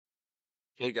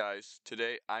Hey guys,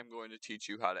 today I'm going to teach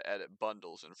you how to edit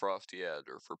bundles in Frosty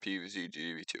Editor for PvZ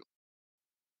GW2.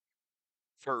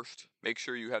 First, make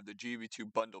sure you have the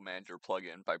GW2 Bundle Manager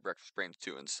plugin by Breakfast Brains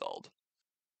 2 installed.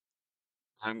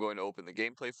 I'm going to open the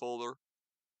gameplay folder,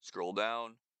 scroll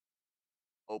down,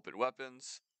 open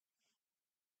weapons,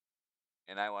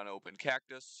 and I want to open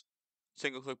Cactus,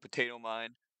 single click Potato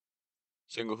Mine,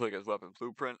 single click as Weapon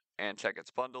Blueprint, and check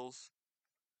its bundles.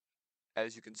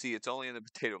 As you can see, it's only in the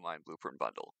Potato Mine Blueprint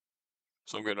bundle.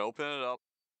 So I'm going to open it up,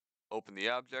 open the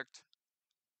object,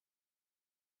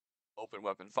 open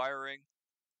weapon firing,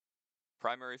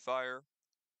 primary fire,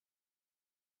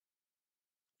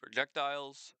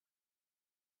 projectiles,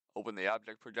 open the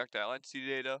object projectile entity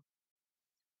data,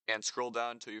 and scroll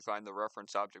down until you find the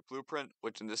reference object blueprint,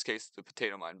 which in this case is the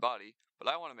potato mine body, but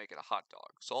I want to make it a hot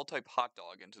dog. So I'll type hot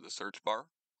dog into the search bar,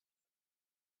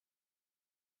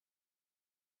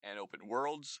 and open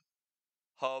worlds,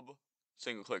 hub,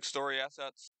 single click story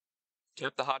assets,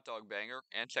 tip the hot dog banger,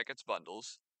 and check its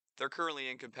bundles. They're currently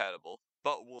incompatible,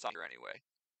 but we'll here anyway.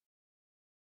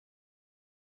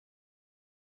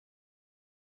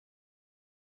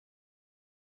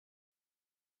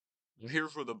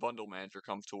 Here's where the bundle manager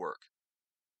comes to work.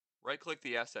 Right click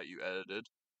the asset you edited,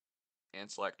 and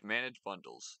select manage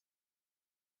bundles.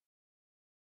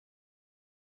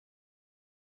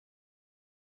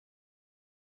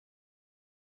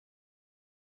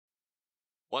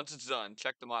 Once it's done,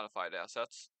 check the modified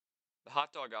assets. The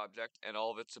hot dog object and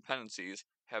all of its dependencies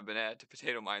have been added to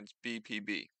Potato Mine's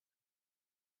BPB.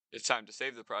 It's time to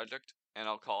save the project, and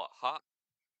I'll call it Hot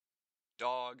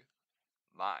Dog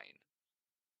Mine.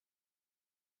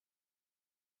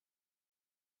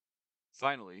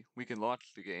 Finally, we can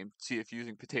launch the game to see if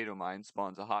using Potato Mine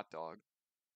spawns a hot dog.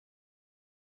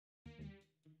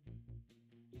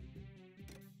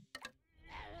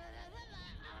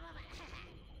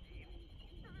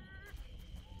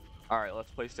 Alright,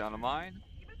 let's place down a mine,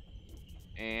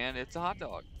 and it's a hot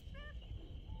dog.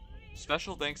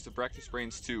 Special thanks to Breakfast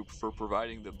Brains 2 for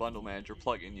providing the Bundle Manager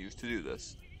plugin used to do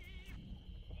this.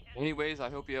 Anyways, I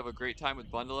hope you have a great time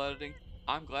with bundle editing.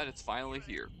 I'm glad it's finally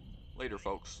here. Later,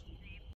 folks.